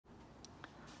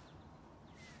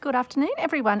Good afternoon,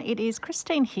 everyone. It is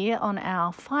Christine here on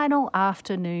our final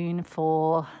afternoon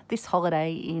for this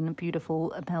holiday in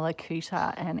beautiful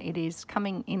Mallacoota, and it is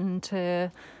coming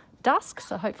into dusk,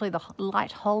 so hopefully the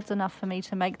light holds enough for me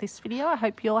to make this video. I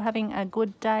hope you're having a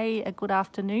good day, a good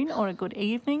afternoon, or a good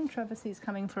evening. Travis is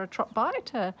coming for a trot by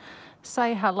to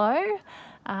say hello.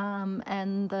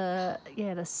 And the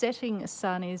setting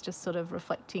sun is just sort of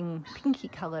reflecting pinky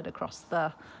coloured across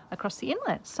the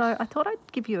inlet. So I thought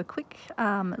I'd give you a quick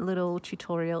little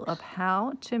tutorial of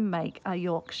how to make a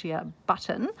Yorkshire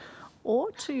button,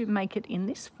 or to make it in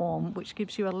this form, which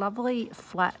gives you a lovely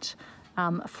flat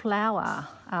flower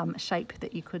shape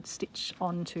that you could stitch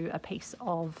onto a piece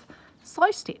of slow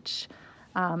stitch.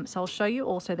 So I'll show you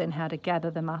also then how to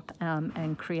gather them up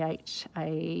and create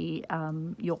a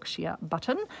Yorkshire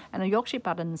button. And a Yorkshire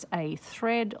button's a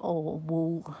thread or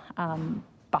wool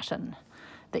button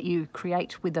that you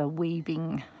create with a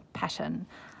weaving pattern.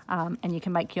 And you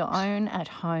can make your own at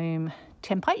home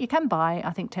template. You can buy,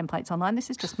 I think, templates online. This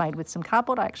is just made with some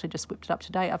cardboard. I actually just whipped it up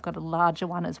today. I've got a larger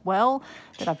one as well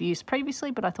that I've used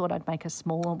previously, but I thought I'd make a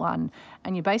smaller one.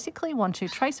 And you basically want to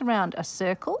trace around a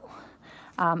circle.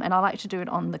 And I like to do it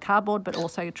on the cardboard, but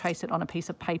also trace it on a piece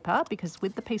of paper, because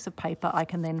with the piece of paper I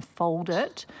can then fold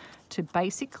it to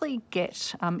basically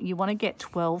get, you want to get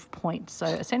 12 points, so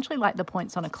essentially like the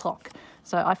points on a clock.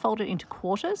 So I fold it into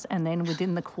quarters, and then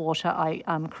within the quarter I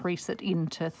crease it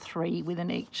into 3 within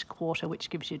each quarter,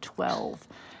 which gives you 12.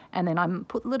 And then I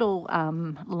put little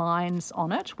lines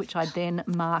on it, which I then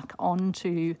mark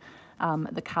onto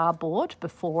the cardboard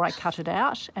before I cut it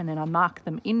out, and then I mark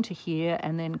them into here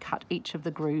and then cut each of the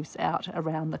grooves out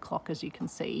around the clock, as you can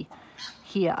see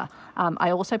here. I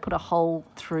also put a hole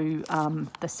through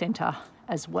the centre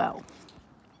as well,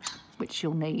 which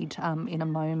you'll need in a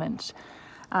moment.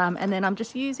 And then I'm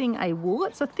just using a wool.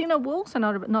 It's a thinner wool, so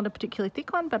not a particularly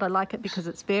thick one, but I like it because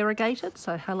it's variegated.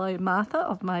 So hello, Martha,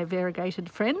 of my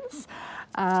variegated friends.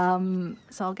 So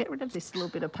I'll get rid of this little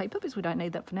bit of paper because we don't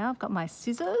need that for now. I've got my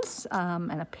scissors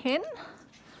and a pen.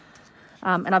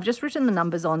 And I've just written the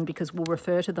numbers on because we'll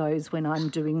refer to those when I'm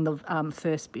doing the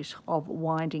first bit of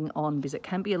winding on, because it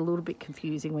can be a little bit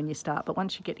confusing when you start, but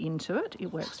once you get into it,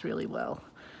 it works really well.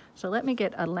 So let me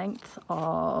get a length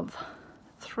of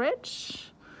thread.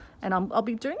 And I'll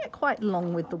be doing it quite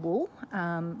long with the wool.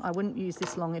 I wouldn't use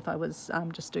this long if I was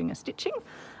just doing a stitching.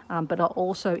 But I'll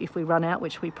also, if we run out,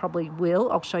 which we probably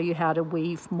will, I'll show you how to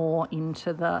weave more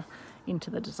into the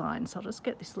design. So I'll just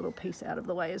get this little piece out of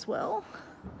the way as well.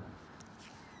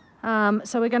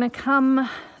 So we're going to come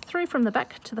through from the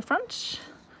back to the front.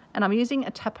 And I'm using a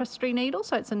tapestry needle,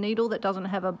 so it's a needle that doesn't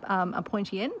have a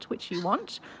pointy end, which you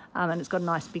want. And it's got a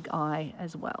nice big eye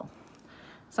as well.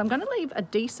 So I'm going to leave a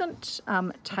decent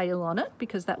tail on it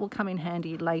because that will come in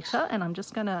handy later, and I'm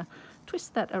just going to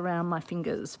twist that around my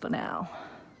fingers for now.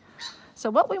 So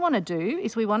what we want to do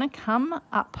is we want to come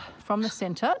up from the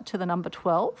centre to the number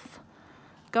 12,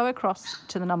 go across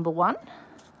to the number 1,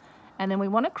 and then we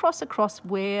want to cross across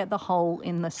where the hole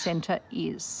in the centre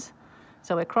is.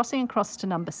 So we're crossing across to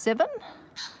number 7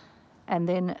 and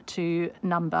then to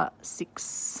number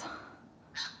 6.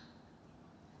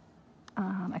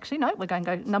 Actually, no, we're going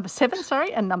to go number 7,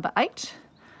 sorry, and number 8.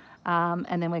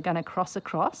 And then we're going to cross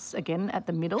across again at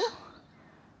the middle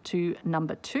to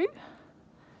number 2,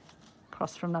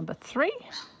 cross from number 3,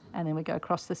 and then we go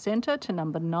across the centre to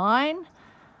number 9,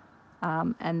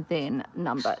 and then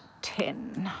number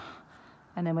 10.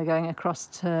 And then we're going across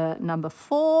to number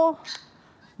 4,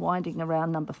 winding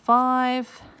around number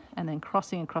 5, and then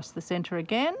crossing across the centre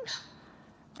again,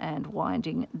 and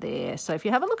winding there. So if you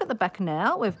have a look at the back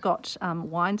now, we've got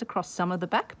winds across some of the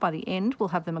back. By the end, we'll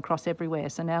have them across everywhere.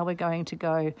 So now we're going to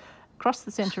go across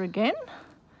the centre again,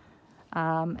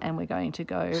 and we're going to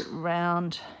go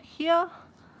round here,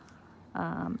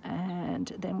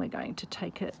 and then we're going to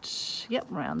take it,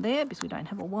 round there, because we don't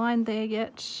have a wind there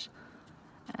yet.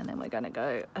 And then we're going to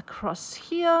go across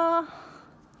here.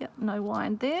 No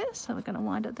wind there, so we're going to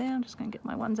wind it there. I'm just going to get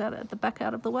my ones out at the back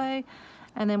out of the way.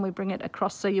 And then we bring it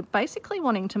across. So you're basically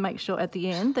wanting to make sure at the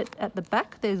end that at the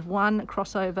back there's one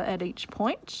crossover at each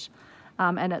point,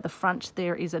 and at the front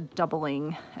there is a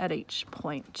doubling at each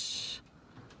point.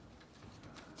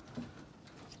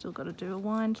 Still got to do a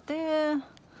wind there.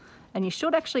 And you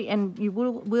should actually, and you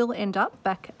will end up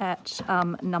back at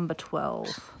number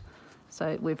 12.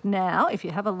 So we've now, if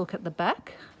you have a look at the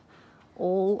back,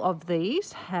 all of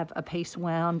these have a piece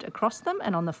wound across them,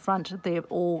 and on the front they're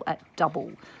all at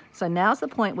double. So now's the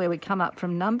point where we come up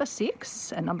from number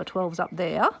 6, and number 12's up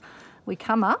there. We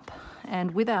come up,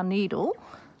 and with our needle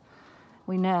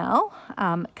we now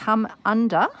come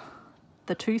under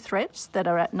the 2 threads that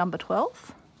are at number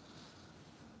 12,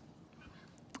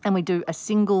 and we do a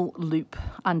single loop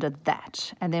under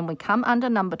that, and then we come under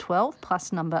number 12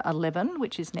 plus number 11,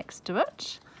 which is next to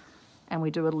it, and we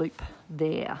do a loop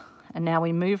there. And now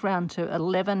we move around to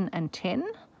 11 and 10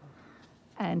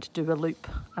 and do a loop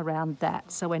around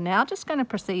that. So we're now just going to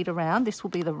proceed around. This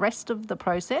will be the rest of the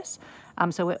process.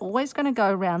 So we're always going to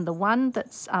go around the one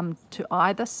that's to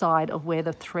either side of where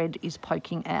the thread is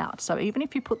poking out. So even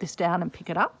if you put this down and pick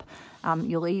it up,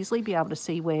 you'll easily be able to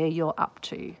see where you're up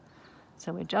to.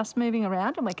 So we're just moving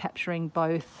around and we're capturing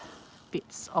both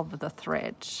bits of the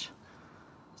thread.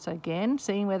 So again,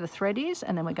 seeing where the thread is,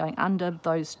 and then we're going under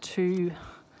those two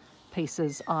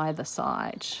pieces either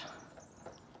side,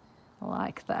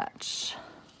 like that.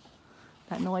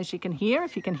 That noise you can hear,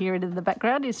 if you can hear it in the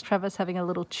background, is Travis having a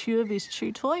little chew of his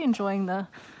chew toy, enjoying the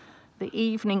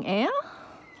evening air.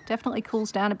 Definitely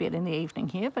cools down a bit in the evening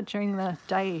here, but during the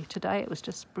day today it was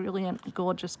just brilliant,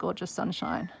 gorgeous, gorgeous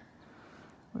sunshine.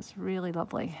 It was really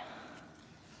lovely.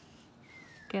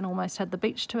 Again, almost had the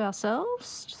beach to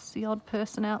ourselves, just the odd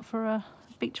person out for a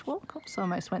beach walk. Oops, I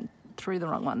almost went through the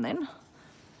wrong one then.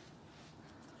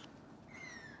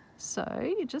 So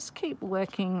you just keep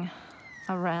working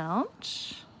around.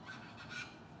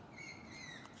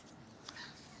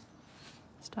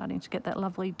 Starting to get that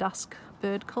lovely dusk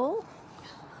bird call.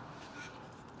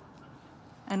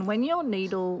 And when your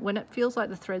needle, when it feels like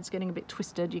the thread's getting a bit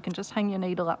twisted, you can just hang your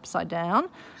needle upside down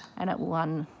and it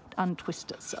will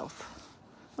untwist itself.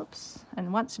 Oops.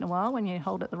 And once in a while, when you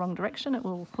hold it the wrong direction, it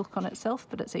will hook on itself,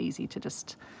 but it's easy to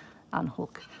just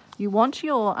unhook. You want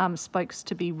your spokes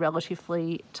to be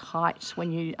relatively tight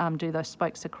when you do those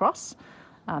spokes across.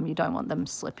 You don't want them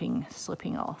slipping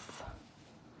off.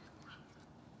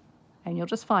 And you'll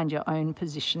just find your own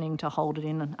positioning to hold it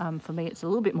in. For me, it's a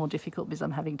little bit more difficult because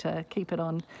I'm having to keep it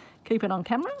on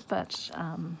camera. But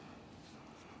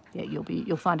yeah,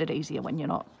 you'll find it easier when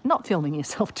you're not filming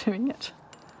yourself doing it.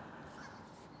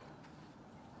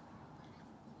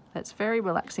 It's very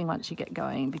relaxing once you get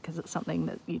going because it's something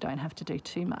that you don't have to do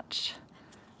too much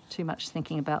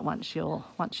thinking about once you're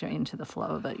into the flow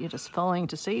of it. You're just following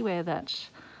to see where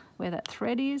that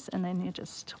thread is, and then you're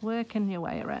just working your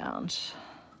way around.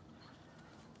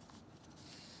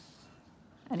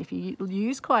 And if you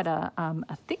use quite a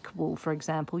thick wool, for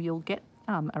example, you'll get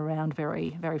around very,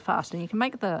 very fast. And you can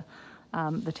make the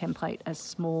template as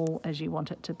small as you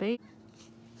want it to be.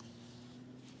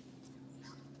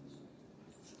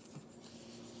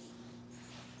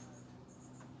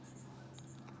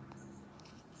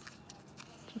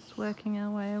 Just working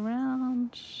our way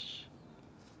around.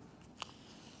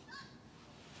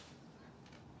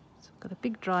 So we've got a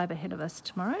big drive ahead of us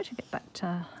tomorrow to get back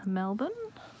to Melbourne.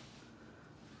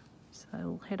 So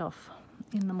we'll head off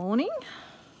in the morning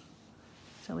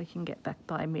so we can get back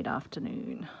by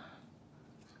mid-afternoon.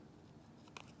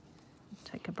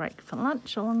 Take a break for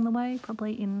lunch along the way,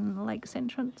 probably in the Lakes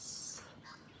entrance.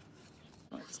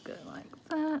 Let's go like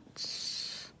that.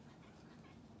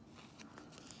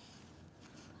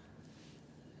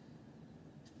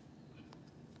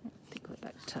 I think we're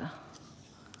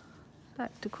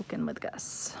back to cooking with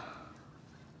Gus.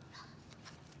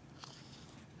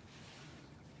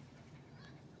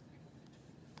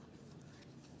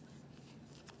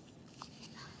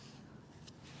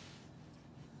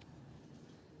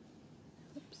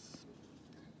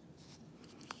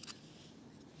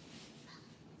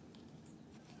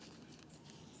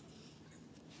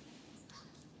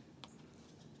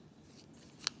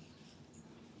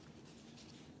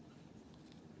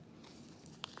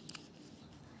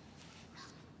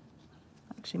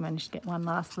 Actually managed to get one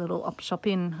last little op shop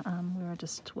in. We were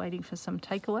just waiting for some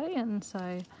takeaway, and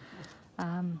so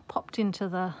popped into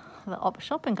the op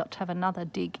shop and got to have another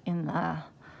dig in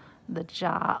the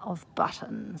jar of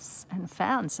buttons and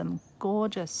found some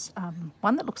gorgeous,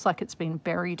 one that looks like it's been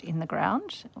buried in the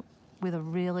ground with a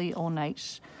really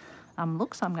ornate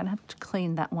look, so I'm going to have to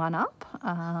clean that one up.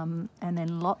 And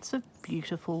then lots of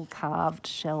beautiful carved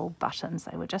shell buttons.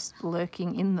 They were just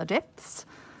lurking in the depths.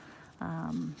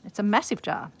 It's a massive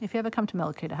jar. If you ever come to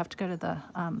Mallacoota, have to go to the,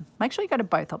 make sure you go to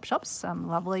both op shops.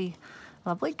 Lovely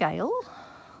Gail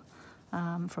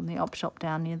from the op shop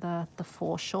down near the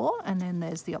foreshore, and then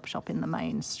there's the op shop in the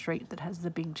main street that has the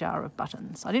big jar of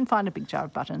buttons. I didn't find a big jar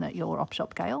of button at your op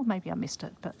shop, Gail. Maybe I missed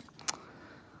it, but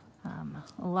I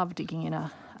love digging in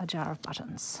a jar of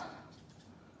buttons.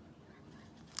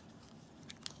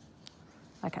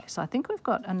 Okay, so I think we've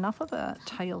got enough of a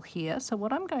tail here. So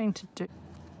what I'm going to do,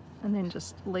 and then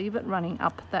just leave it running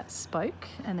up that spoke,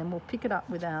 and then we'll pick it up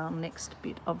with our next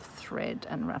bit of thread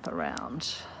and wrap around.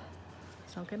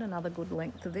 So I'll get another good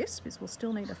length of this because we'll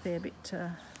still need a fair bit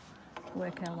to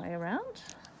work our way around.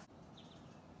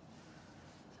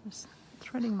 Just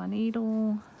threading my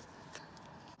needle.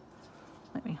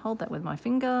 Let me hold that with my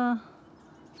finger. I'm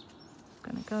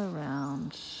going to go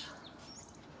around,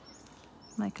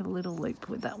 make a little loop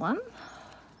with that one.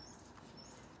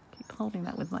 Keep holding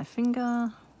that with my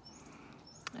finger.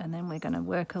 And then we're going to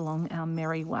work along our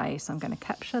merry way. So I'm going to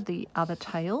capture the other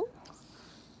tail,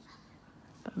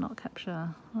 but not capture,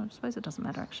 well, I suppose it doesn't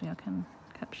matter actually, I can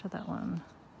capture that one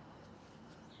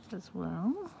as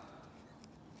well.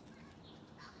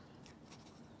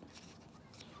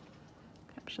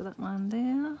 Capture that one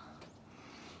there.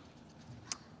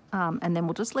 And then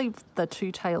we'll just leave the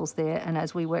two tails there, and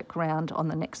as we work around on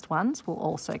the next ones, we'll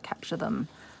also capture them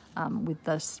with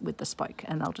the spoke,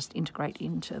 and they'll just integrate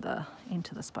into the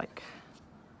spoke.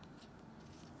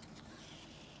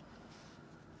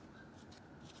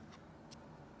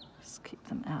 Just keep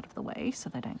them out of the way so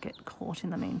they don't get caught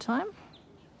in the meantime.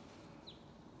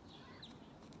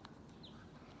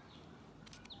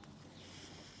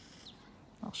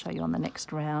 I'll show you on the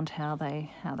next round how they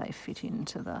fit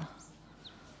into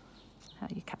how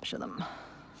you capture them.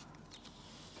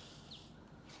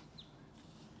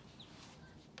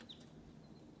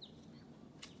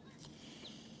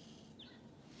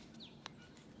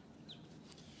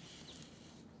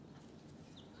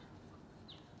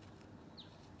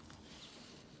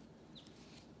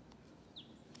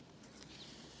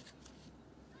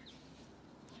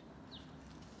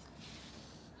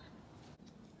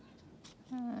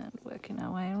 And working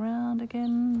our way around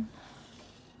again.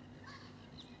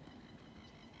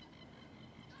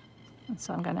 And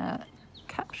so I'm going to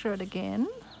capture it again,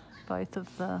 both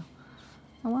of the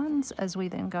ones, as we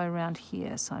then go around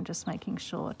here. So I'm just making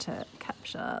sure to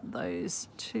capture those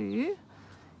two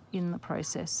in the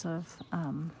process of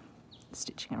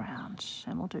stitching around.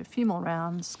 And we'll do a few more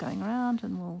rounds going around,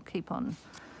 and we'll keep on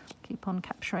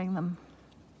capturing them.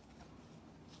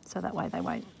 So that way they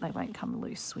won't come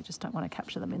loose. We just don't want to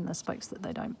capture them in the spokes that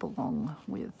they don't belong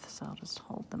with. So I'll just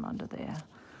hold them under there.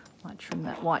 Might trim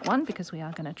that white one because we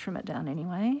are going to trim it down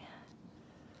anyway.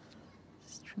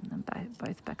 Just trim them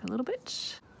both back a little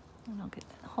bit. And I'll get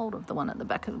hold of the one at the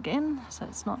back again so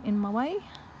it's not in my way.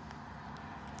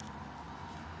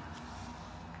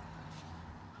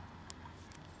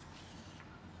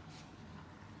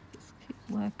 Just keep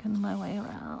working my way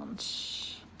around.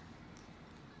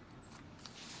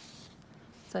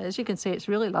 So as you can see, it's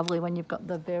really lovely when you've got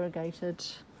the variegated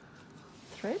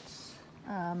threads.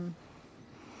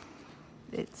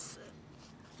 It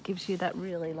gives you that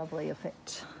really lovely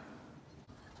effect.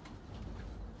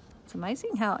 It's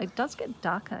amazing how it does get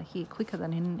darker here quicker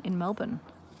than in Melbourne.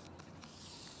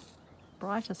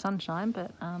 Brighter sunshine,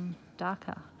 but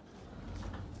darker.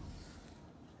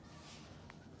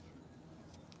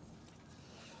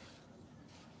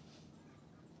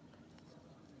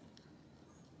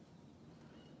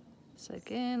 So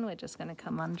again, we're just going to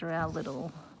come under our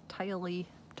little taily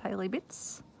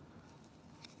bits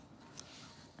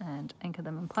and anchor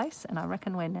them in place. And I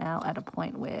reckon we're now at a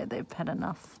point where they've had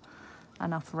enough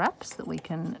wraps that we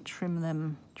can trim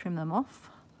them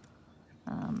off,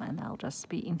 and they'll just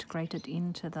be integrated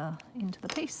into the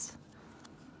piece.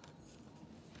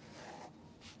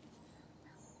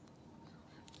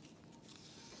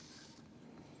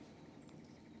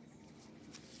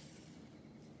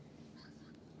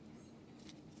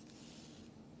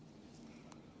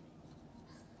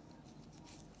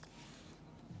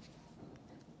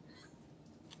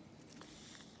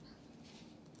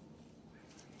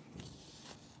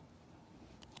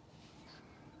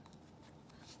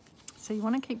 So you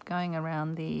want to keep going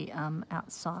around the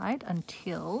outside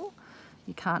until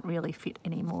you can't really fit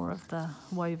any more of the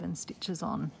woven stitches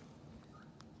on.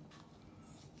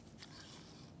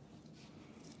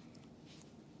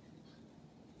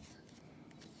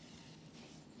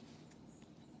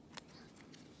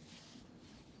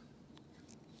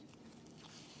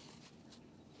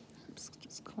 Oops,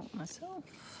 just caught myself.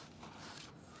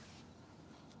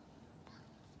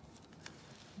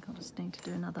 I'll just need to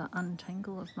do another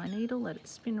untangle of my needle, let it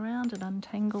spin around and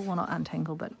untangle, well not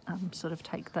untangle, but sort of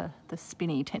take the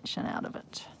spinny tension out of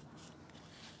it.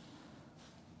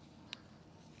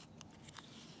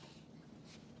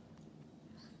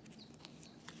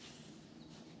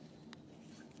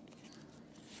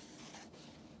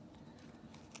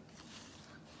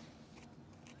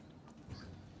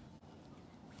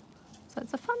 So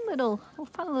it's a fun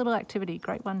little activity,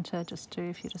 great one to just do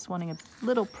if you're just wanting a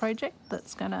little project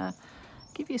that's going to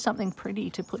give you something pretty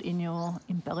to put in your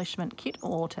embellishment kit,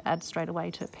 or to add straight away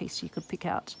to a piece. You could pick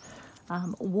out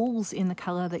wools in the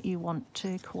colour that you want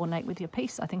to coordinate with your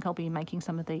piece. I think I'll be making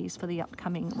some of these for the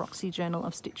upcoming Roxy Journal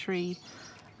of Stitchery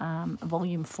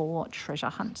volume 4 treasure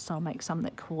hunt. So I'll make some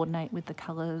that coordinate with the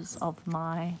colours of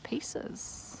my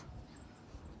pieces.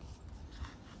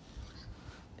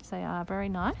 They are very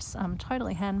nice,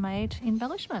 totally handmade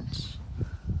embellishment.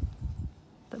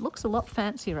 That looks a lot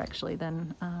fancier actually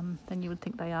than you would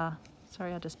think they are.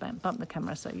 Sorry, I just bumped the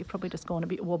camera, so you've probably just gone a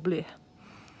bit wobbly.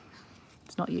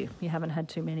 It's not you. You haven't had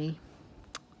too many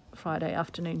Friday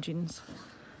afternoon gins.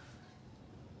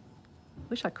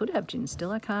 Wish I could have gin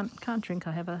still. I can't drink.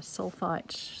 I have a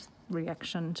sulfite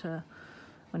reaction to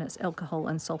when it's alcohol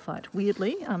and sulfite.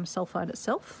 Weirdly, sulfite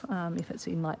itself, if it's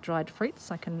in like dried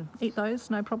fruits, I can eat those,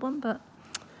 no problem, but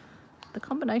the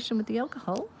combination with the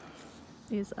alcohol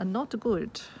is not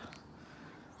good.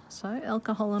 So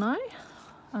alcohol and I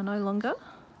are no longer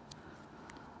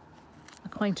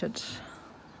acquainted.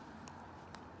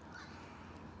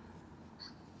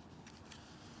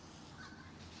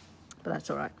 But that's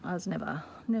all right. I was never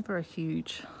a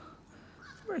huge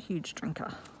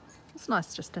drinker. It's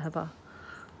nice just to have a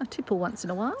tipple once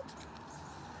in a while.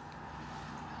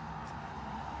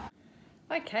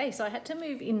 Okay, so I had to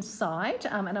move inside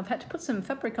and I've had to put some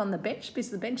fabric on the bench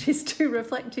because the bench is too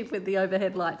reflective with the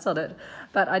overhead lights on it.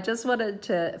 But I just wanted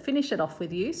to finish it off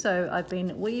with you. So I've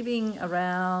been weaving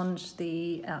around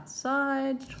the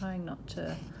outside, trying not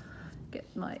to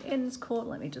get my ends caught.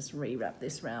 Let me just rewrap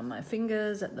this around my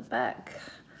fingers at the back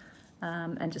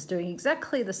and just doing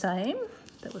exactly the same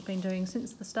that we've been doing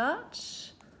since the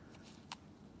start.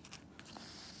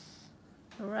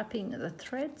 Wrapping the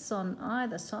threads on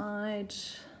either side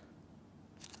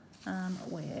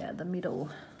where the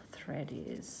middle thread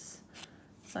is.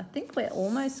 So I think we're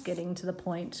almost getting to the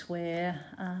point where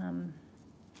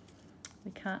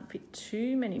we can't fit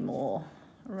too many more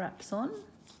wraps on.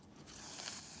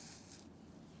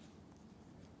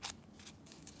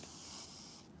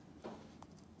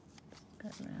 Go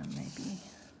around maybe.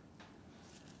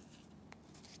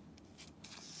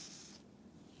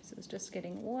 It's just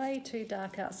getting way too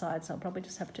dark outside, so I'll probably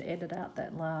just have to edit out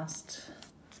that last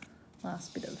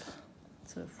bit of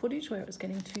sort of footage where it was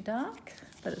getting too dark,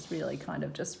 but it's really kind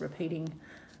of just repeating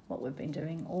what we've been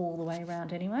doing all the way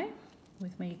around anyway,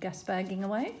 with me gas bagging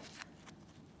away.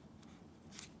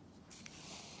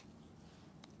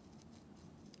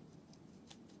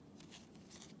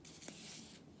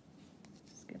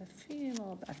 Just get a few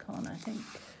more back on, I think.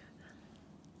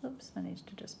 Oops, managed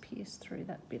to just pierce through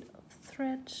that bit of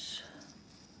thread.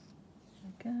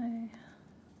 Okay,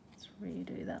 let's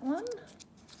redo that one.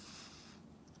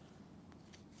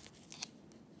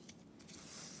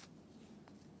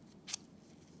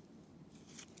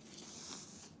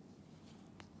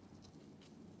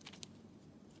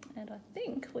 And I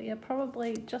think we are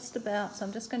probably just about, so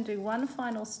I'm just going to do one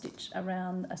final stitch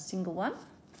around a single one.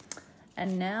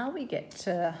 And now we get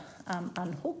to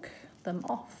unhook them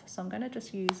off. So I'm going to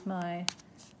just use my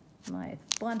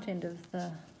blunt end of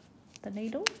the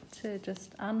needle to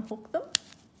just unhook them,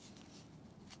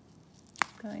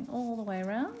 going all the way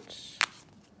around.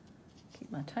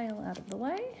 Keep my tail out of the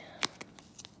way.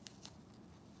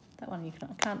 That one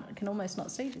I can almost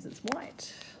not see because it's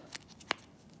white.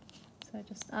 So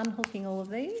just unhooking all of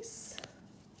these.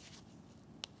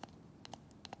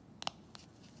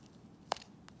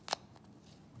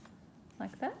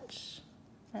 Like that.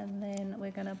 And then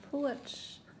we're going to pull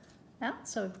it out.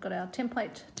 So we've got our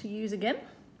template to use again.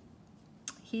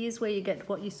 Here's where you get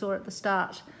what you saw at the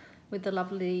start with the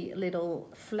lovely little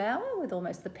flower with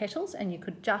almost the petals, and you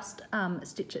could just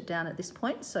stitch it down at this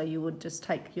point. So you would just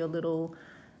take your little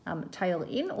tail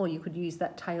in, or you could use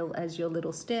that tail as your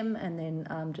little stem and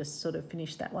then just sort of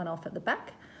finish that one off at the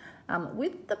back.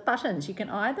 With the buttons, you can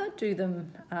either do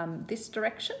them this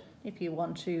direction if you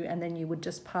want to, and then you would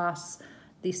just pass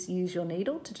this, use your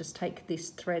needle to just take this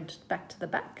thread back to the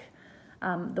back.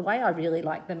 The way I really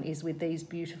like them is with these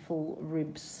beautiful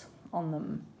ribs on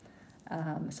them.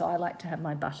 So I like to have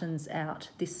my buttons out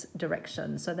this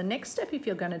direction. So the next step, if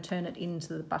you're going to turn it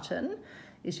into the button,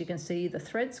 is you can see the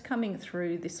threads coming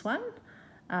through this one.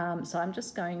 So I'm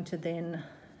just going to then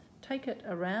take it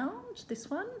around this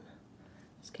one,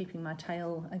 just keeping my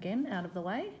tail again out of the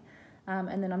way.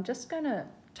 And then I'm just going to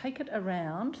take it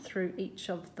around through each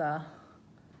of the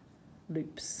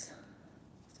loops.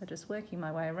 So just working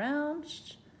my way around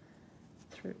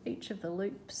through each of the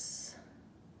loops.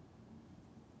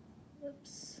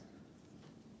 Oops.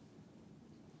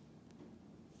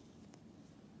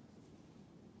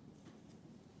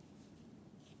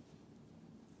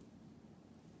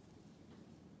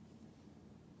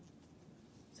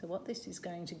 So what this is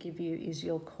going to give you is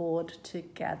your cord to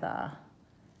gather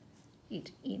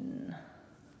it in.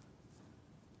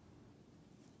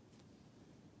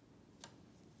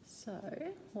 So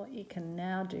what you can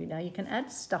now do, now you can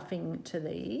add stuffing to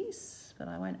these, but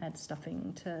I won't add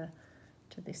stuffing to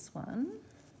this one.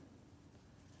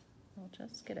 I'll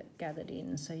just get it gathered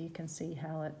in so you can see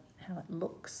how it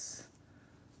looks.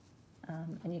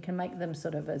 And you can make them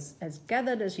sort of as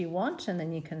gathered as you want, and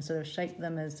then you can sort of shape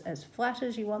them as flat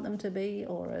as you want them to be,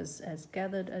 or as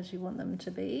gathered as you want them to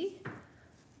be.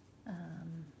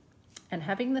 And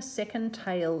having the second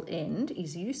tail end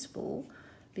is useful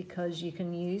because you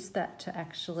can use that to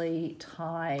actually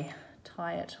tie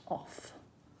it off.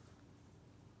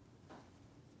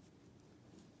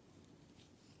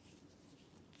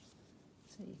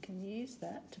 So you can use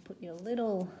that to put your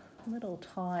little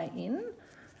tie in.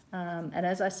 And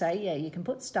as I say, yeah, you can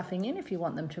put stuffing in if you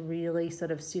want them to really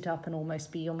sort of sit up and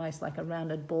almost like a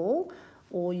rounded ball,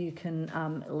 or you can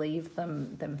leave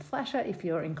them flatter if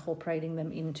you're incorporating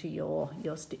them into your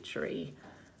stitchery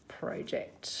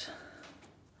project.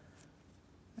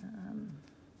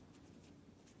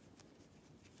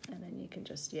 And then you can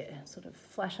just, yeah, sort of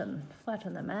flatten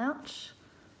them out,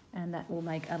 and that will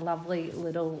make a lovely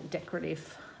little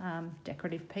decorative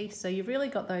piece. So you've really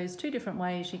got those two different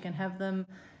ways. You can have them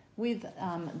with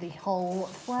the whole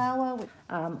flower,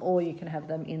 or you can have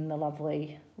them in the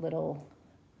lovely little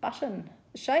button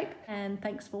shape. And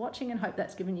thanks for watching, and hope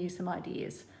that's given you some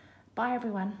ideas. Bye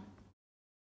everyone.